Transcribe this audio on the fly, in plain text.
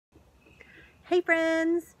Hey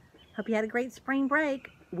friends! Hope you had a great spring break.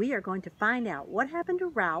 We are going to find out what happened to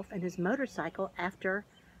Ralph and his motorcycle after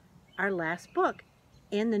our last book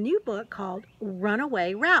in the new book called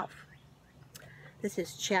Runaway Ralph. This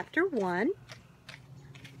is chapter 1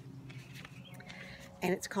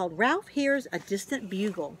 and it's called Ralph Hears a Distant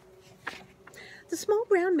Bugle. The small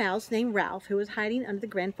brown mouse named Ralph, who was hiding under the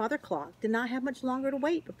grandfather clock, did not have much longer to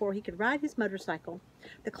wait before he could ride his motorcycle.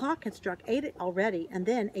 The clock had struck 8 already and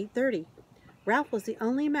then 8:30. Ralph was the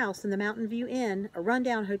only mouse in the Mountain View Inn, a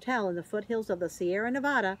rundown hotel in the foothills of the Sierra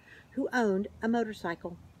Nevada, who owned a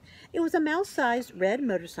motorcycle. It was a mouse-sized red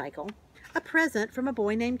motorcycle, a present from a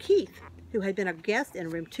boy named Keith, who had been a guest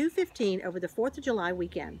in room 215 over the 4th of July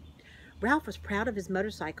weekend. Ralph was proud of his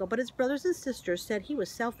motorcycle, but his brothers and sisters said he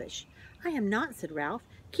was selfish. "I am not," said Ralph.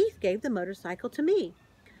 "Keith gave the motorcycle to me."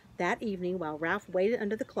 That evening, while Ralph waited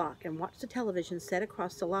under the clock and watched the television set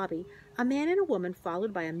across the lobby, a man and a woman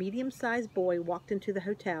followed by a medium-sized boy walked into the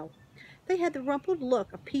hotel. They had the rumpled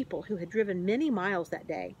look of people who had driven many miles that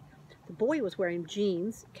day. The boy was wearing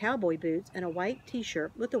jeans, cowboy boots, and a white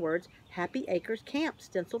t-shirt with the words Happy Acres Camp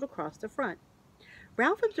stenciled across the front.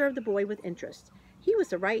 Ralph observed the boy with interest. He was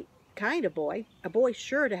the right kind of boy, a boy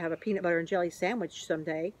sure to have a peanut butter and jelly sandwich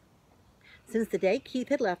someday. Since the day Keith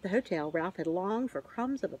had left the hotel, Ralph had longed for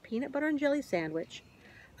crumbs of a peanut butter and jelly sandwich.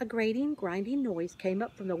 A grating, grinding noise came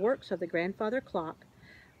up from the works of the grandfather clock.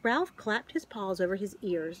 Ralph clapped his paws over his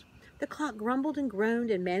ears. The clock grumbled and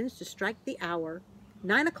groaned and managed to strike the hour.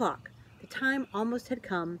 9 o'clock. The time almost had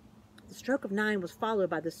come. The stroke of 9 was followed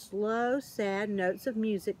by the slow, sad notes of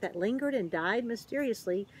music that lingered and died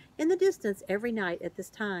mysteriously in the distance every night at this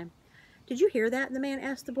time. "Did you hear that?" the man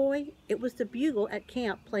asked the boy. "It was the bugle at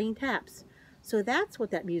camp playing taps." "So that's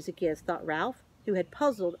what that music is," thought Ralph, who had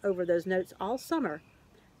puzzled over those notes all summer.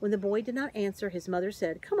 When the boy did not answer, his mother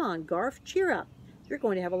said, "Come on, Garf, cheer up. You're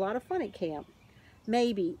going to have a lot of fun at camp."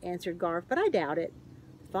 "Maybe," answered Garf, "but I doubt it."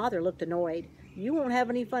 The father looked annoyed. "You won't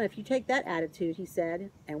have any fun if you take that attitude," he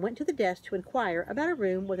said, and went to the desk to inquire about a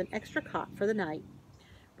room with an extra cot for the night.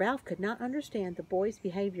 Ralph could not understand the boy's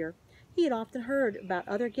behavior. He had often heard about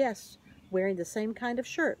other guests wearing the same kind of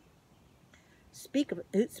shirt.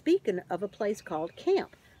 Speaking of a place called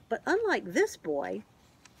camp, but unlike this boy,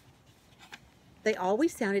 they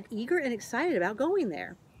always sounded eager and excited about going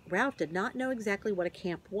there. Ralph did not know exactly what a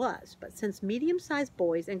camp was, but since medium-sized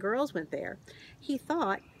boys and girls went there, he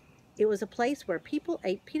thought it was a place where people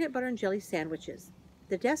ate peanut butter and jelly sandwiches.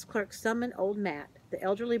 The desk clerk summoned old Matt, the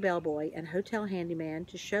elderly bellboy and hotel handyman,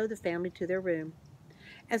 to show the family to their room.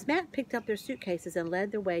 As Matt picked up their suitcases and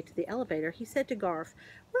led their way to the elevator, he said to Garf,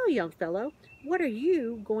 "Well, young fellow, what are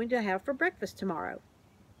you going to have for breakfast tomorrow?"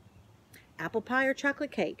 "Apple pie or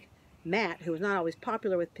chocolate cake?" Matt, who was not always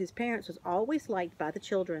popular with his parents, was always liked by the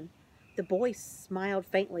children. The boy smiled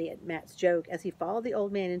faintly at Matt's joke as he followed the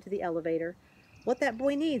old man into the elevator. What that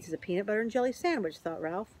boy needs is a peanut butter and jelly sandwich, thought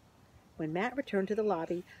Ralph. When Matt returned to the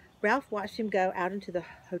lobby, Ralph watched him go out into the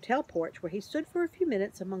hotel porch, where he stood for a few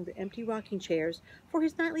minutes among the empty rocking chairs for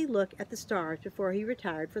his nightly look at the stars before he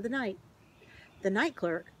retired for the night. The night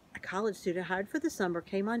clerk, a college student hired for the summer,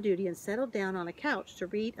 came on duty and settled down on a couch to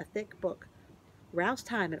read a thick book. Ralph's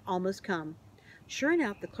time had almost come. Sure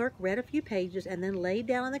enough, the clerk read a few pages and then laid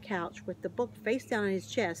down on the couch with the book face down on his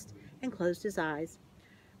chest and closed his eyes.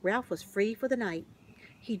 Ralph was free for the night.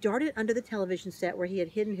 He darted under the television set where he had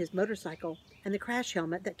hidden his motorcycle and the crash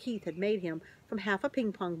helmet that Keith had made him from half a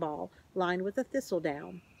ping-pong ball lined with a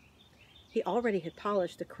thistledown. He already had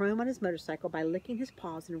polished the chrome on his motorcycle by licking his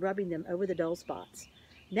paws and rubbing them over the dull spots.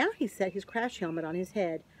 Now he set his crash helmet on his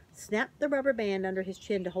head, snapped the rubber band under his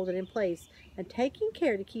chin to hold it in place, and taking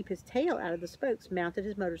care to keep his tail out of the spokes, mounted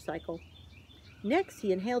his motorcycle. Next,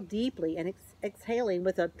 he inhaled deeply and exhaling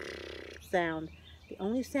with a sound, the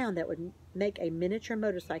only sound that would make a miniature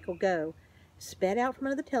motorcycle go, sped out from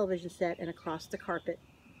under the television set and across the carpet.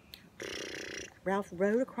 Ralph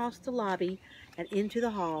rode across the lobby and into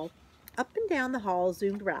the hall. Up and down the hall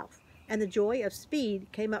zoomed Ralph, and the joy of speed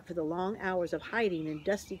came up for the long hours of hiding in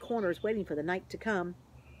dusty corners waiting for the night to come.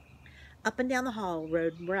 Up and down the hall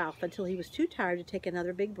rode Ralph until he was too tired to take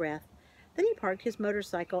another big breath. Then he parked his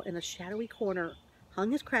motorcycle in a shadowy corner,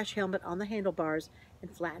 hung his crash helmet on the handlebars,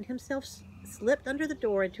 and flattened himself, slipped under the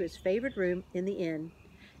door into his favorite room in the inn.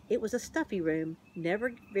 It was a stuffy room,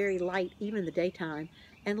 never very light even in the daytime,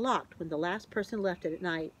 and locked when the last person left it at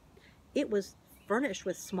night. It was furnished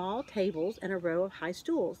with small tables and a row of high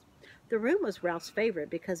stools. The room was Ralph's favorite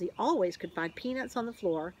because he always could find peanuts on the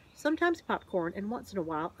floor, sometimes popcorn, and once in a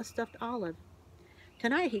while a stuffed olive.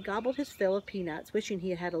 Tonight he gobbled his fill of peanuts, wishing he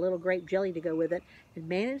had had a little grape jelly to go with it, and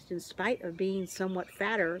managed, in spite of being somewhat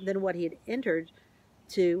fatter than what he had entered,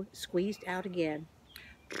 2 squeezed out again.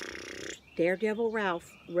 Daredevil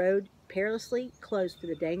Ralph rode perilously close to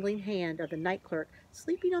the dangling hand of the night clerk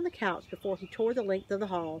sleeping on the couch before he tore the length of the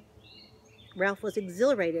hall. Ralph was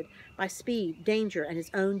exhilarated by speed, danger, and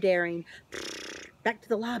his own daring. Back to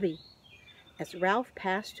the lobby. As Ralph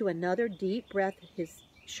passed to another deep breath, his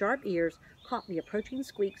sharp ears caught the approaching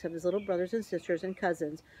squeaks of his little brothers and sisters and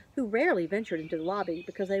cousins, who rarely ventured into the lobby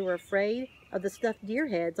because they were afraid of the stuffed deer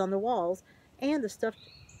heads on the walls and the stuffed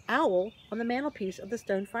owl on the mantelpiece of the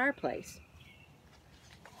stone fireplace.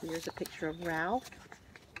 Here's a picture of Ralph.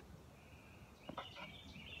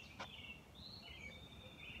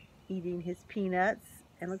 Eating his peanuts,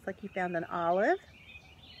 and looks like he found an olive.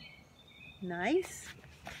 Nice.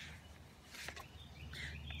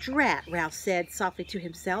 Drat, Ralph said softly to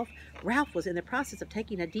himself. Ralph was in the process of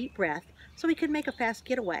taking a deep breath so he could make a fast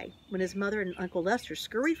getaway when his mother and Uncle Lester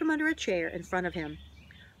scurried from under a chair in front of him.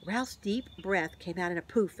 Ralph's deep breath came out in a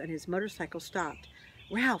poof and his motorcycle stopped.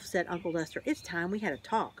 Ralph, said Uncle Lester, it's time we had a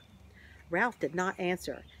talk. Ralph did not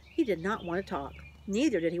answer. He did not want to talk.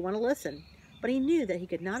 Neither did he want to listen. But he knew that he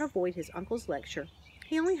could not avoid his uncle's lecture.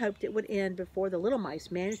 He only hoped it would end before the little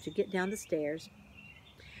mice managed to get down the stairs.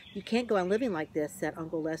 You can't go on living like this, said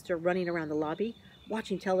Uncle Lester, running around the lobby,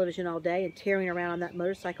 watching television all day and tearing around on that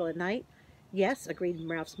motorcycle at night. Yes, agreed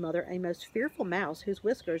Ralph's mother, a most fearful mouse whose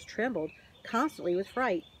whiskers trembled constantly with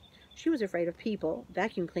fright. She was afraid of people,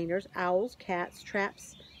 vacuum cleaners, owls, cats,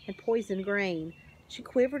 traps, and poisoned grain. She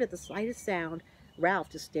quivered at the slightest sound. Ralph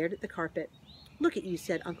just stared at the carpet. Look at you,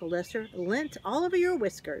 said Uncle Lester, lint all over your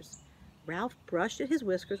whiskers. Ralph brushed at his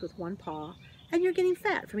whiskers with one paw. And you're getting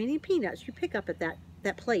fat from eating peanuts you pick up at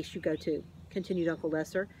that place you go to, continued Uncle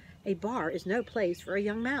Lester. A bar is no place for a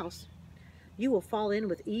young mouse. You will fall in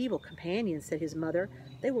with evil companions, said his mother.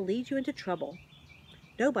 They will lead you into trouble.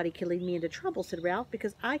 Nobody can lead me into trouble, said Ralph,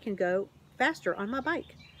 because I can go faster on my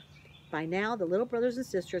bike. By now, the little brothers and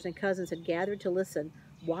sisters and cousins had gathered to listen,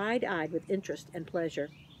 wide-eyed with interest and pleasure.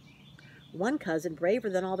 One cousin, braver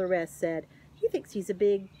than all the rest, said, he thinks he's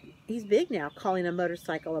big now, calling a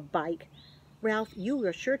motorcycle a bike. Ralph, you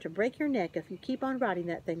are sure to break your neck if you keep on riding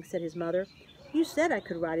that thing, said his mother. You said I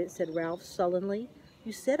could ride it, said Ralph sullenly.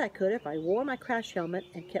 You said I could if I wore my crash helmet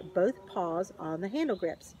and kept both paws on the handle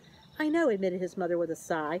grips. I know, admitted his mother with a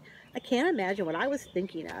sigh. I can't imagine what I was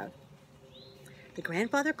thinking of. The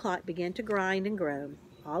grandfather clock began to grind and groan.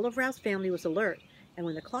 All of Ralph's family was alert, and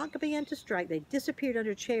when the clock began to strike, they disappeared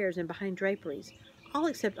under chairs and behind draperies, all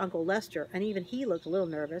except Uncle Lester, and even he looked a little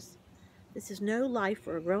nervous. This is no life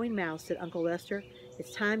for a growing mouse, said Uncle Lester.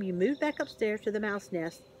 It's time you moved back upstairs to the mouse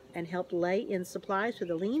nest and helped lay in supplies for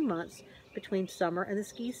the lean months between summer and the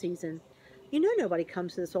ski season. You know nobody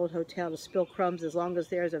comes to this old hotel to spill crumbs as long as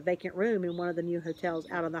there is a vacant room in one of the new hotels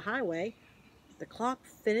out on the highway. The clock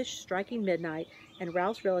finished striking midnight, and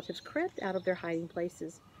Ralph's relatives crept out of their hiding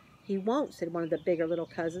places. He won't, said one of the bigger little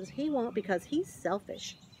cousins. He won't because he's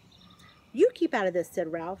selfish. You keep out of this,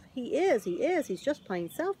 said Ralph. He is. He's just plain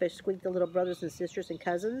selfish, squeaked the little brothers and sisters and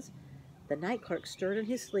cousins. The night clerk stirred in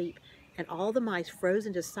his sleep, and all the mice froze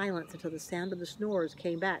into silence until the sound of the snores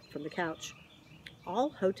came back from the couch.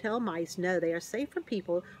 All hotel mice know they are safe from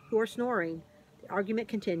people who are snoring. The argument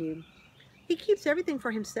continued. He keeps everything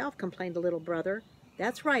for himself, complained the little brother.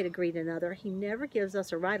 That's right, agreed another. He never gives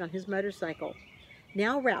us a ride on his motorcycle.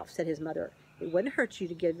 Now, Ralph, said his mother, it wouldn't hurt you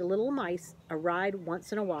to give the little mice a ride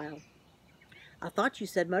once in a while. I thought you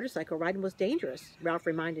said motorcycle riding was dangerous, Ralph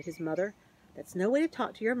reminded his mother. That's no way to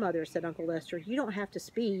talk to your mother, said Uncle Lester. You don't have to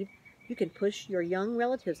speed. You can push your young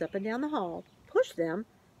relatives up and down the hall. Push them,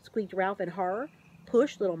 squeaked Ralph in horror.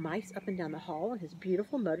 Push little mice up and down the hall on his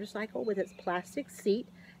beautiful motorcycle with its plastic seat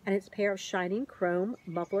and its pair of shining chrome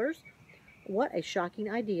mufflers. What a shocking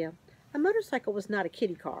idea. A motorcycle was not a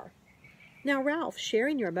kiddie car. Now, Ralph,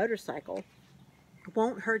 sharing your motorcycle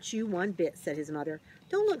won't hurt you one bit, said his mother.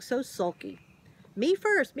 Don't look so sulky. Me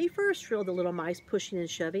first, shrilled the little mice, pushing and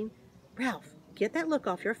shoving. Ralph, get that look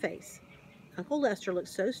off your face. Uncle Lester looked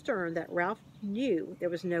so stern that Ralph knew there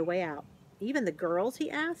was no way out. Even the girls,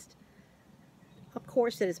 he asked. Of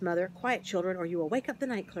course, said his mother. Quiet, children, or you will wake up the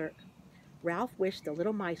night clerk. Ralph wished the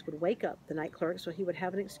little mice would wake up the night clerk so he would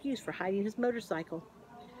have an excuse for hiding his motorcycle.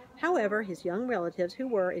 However, his young relatives, who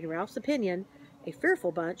were, in Ralph's opinion, a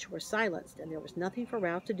fearful bunch, were silenced, and there was nothing for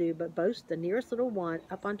Ralph to do but boast the nearest little one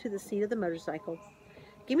up onto the seat of the motorcycle.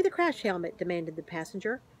 Give me the crash helmet, demanded the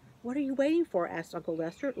passenger. What are you waiting for? Asked Uncle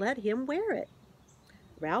Lester. Let him wear it.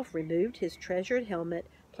 Ralph removed his treasured helmet,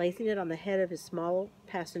 placing it on the head of his small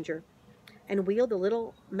passenger, and wheeled the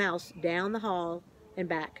little mouse down the hall and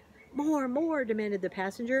back. More, demanded the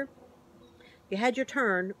passenger. You had your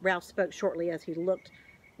turn, Ralph spoke shortly as he looked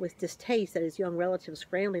with distaste at his young relatives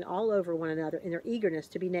scrambling all over one another in their eagerness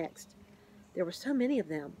to be next. There were so many of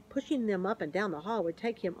them. Pushing them up and down the hall would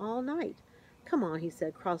take him all night. "Come on," he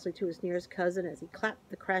said crossly to his nearest cousin as he clapped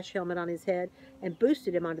the crash helmet on his head and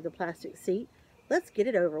boosted him onto the plastic seat. "Let's get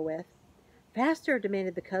it over with." "Faster,"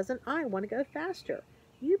 demanded the cousin. "I want to go faster."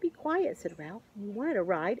 "You be quiet," said Ralph. "You wanted a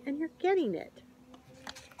ride, and you're getting it."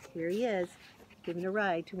 Here he is, giving a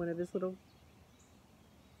ride to one of his little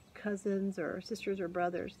cousins or sisters or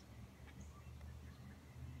brothers.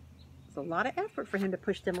 It's a lot of effort for him to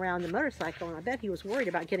push them around the motorcycle, and I bet he was worried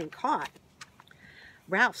about getting caught.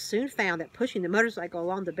 Ralph soon found that pushing the motorcycle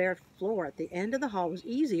along the bare floor at the end of the hall was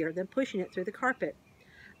easier than pushing it through the carpet.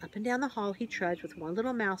 Up and down the hall he trudged with one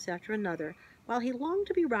little mouse after another, while he longed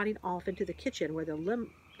to be riding off into the kitchen where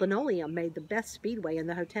the linoleum made the best speedway in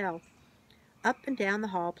the hotel. Up and down the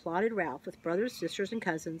hall plodded Ralph with brothers, sisters, and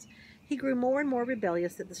cousins. He grew more and more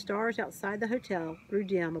rebellious that the stars outside the hotel grew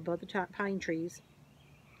dim above the pine trees.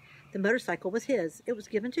 The motorcycle was his. It was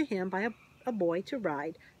given to him by a boy to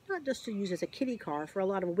ride, not just to use as a kiddie car for a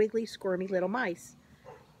lot of wiggly, squirmy little mice.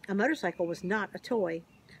 A motorcycle was not a toy.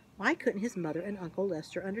 Why couldn't his mother and Uncle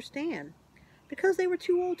Lester understand? Because they were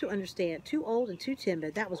too old to understand, too old and too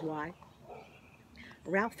timid, that was why.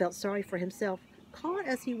 Ralph felt sorry for himself, caught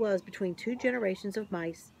as he was between two generations of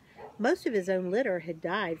mice. Most of his own litter had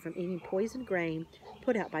died from eating poisoned grain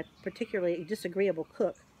put out by particularly a disagreeable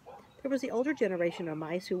cook. There was the older generation of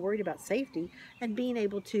mice who worried about safety and being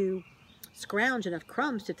able to scrounge enough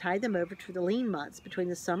crumbs to tide them over to the lean months between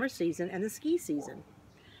the summer season and the ski season.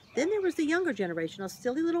 Then there was the younger generation of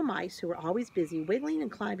silly little mice who were always busy wiggling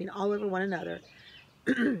and climbing all over one another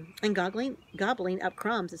and gobbling up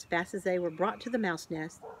crumbs as fast as they were brought to the mouse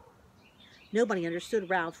nest. Nobody understood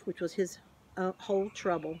Ralph, which was his whole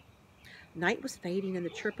trouble. Night was fading, and the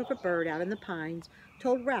chirp of a bird out in the pines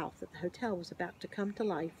told Ralph that the hotel was about to come to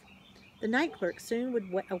life. The night clerk soon would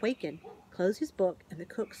awaken, close his book, and the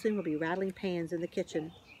cook soon would be rattling pans in the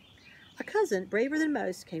kitchen. A cousin, braver than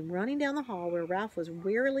most, came running down the hall where Ralph was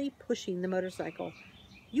wearily pushing the motorcycle.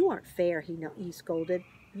 "You aren't fair," he scolded.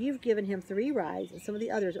 "You've given him 3 rides, and some of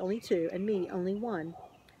the others only 2, and me only 1.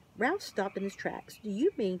 Ralph stopped in his tracks. "Do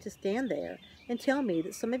you mean to stand there and tell me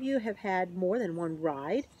that some of you have had more than 1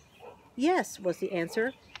 ride?" "Yes," was the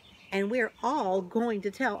answer, "and we're all going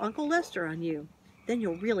to tell Uncle Lester on you. Then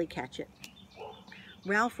you'll really catch it."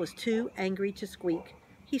 Ralph was too angry to squeak.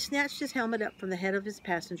 He snatched his helmet up from the head of his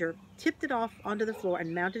passenger, tipped it off onto the floor,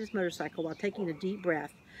 and mounted his motorcycle while taking a deep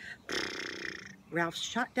breath. Ralph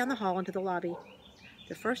shot down the hall into the lobby.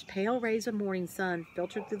 The first pale rays of morning sun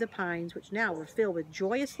filtered through the pines, which now were filled with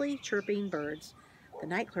joyously chirping birds. The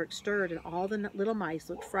night clerk stirred, and all the little mice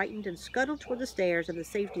looked frightened and scuttled toward the stairs and the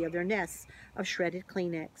safety of their nests of shredded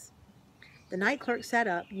Kleenex. The night clerk sat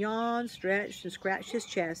up, yawned, stretched, and scratched his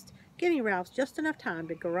chest, giving Ralph just enough time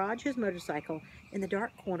to garage his motorcycle in the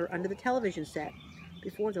dark corner under the television set,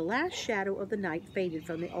 before the last shadow of the night faded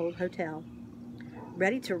from the old hotel.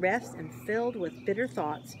 Ready to rest and filled with bitter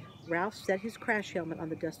thoughts, Ralph set his crash helmet on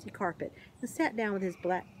the dusty carpet and sat down with his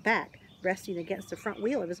black back resting against the front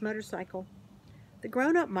wheel of his motorcycle. The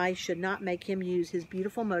grown-up mice should not make him use his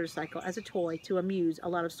beautiful motorcycle as a toy to amuse a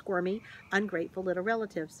lot of squirmy, ungrateful little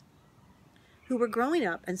relatives who were growing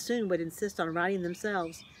up and soon would insist on riding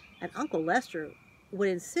themselves, and Uncle Lester would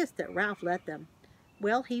insist that Ralph let them.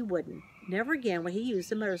 Well, he wouldn't. Never again would he use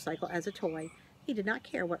the motorcycle as a toy. He did not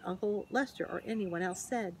care what Uncle Lester or anyone else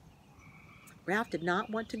said. Ralph did not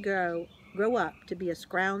want to grow up to be a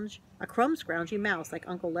crumb-scrounging mouse like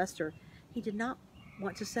Uncle Lester. He did not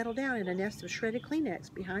want to settle down in a nest of shredded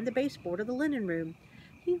Kleenex behind the baseboard of the linen room.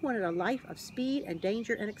 He wanted a life of speed and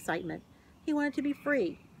danger and excitement. He wanted to be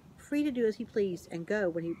free to do as he pleased and go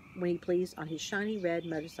when he pleased on his shiny red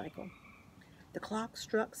motorcycle. The clock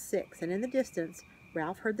struck 6, and in the distance,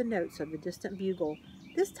 Ralph heard the notes of the distant bugle,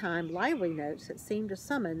 this time lively notes that seemed a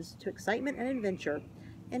summons to excitement and adventure.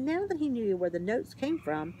 And now that he knew where the notes came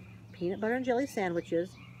from, peanut butter and jelly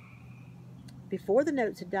sandwiches, before the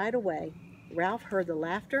notes had died away, Ralph heard the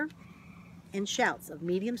laughter and shouts of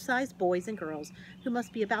medium-sized boys and girls who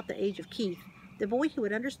must be about the age of Keith, the boy who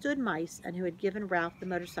had understood mice and who had given Ralph the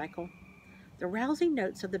motorcycle. The rousing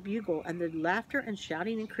notes of the bugle and the laughter and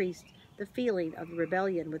shouting increased the feeling of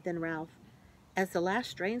rebellion within Ralph. As the last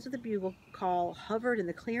strains of the bugle call hovered in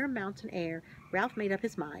the clear mountain air, Ralph made up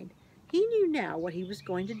his mind. He knew now what he was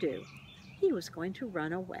going to do. He was going to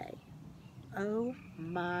run away. Oh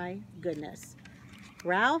my goodness.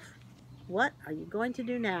 Ralph, what are you going to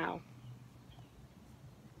do now?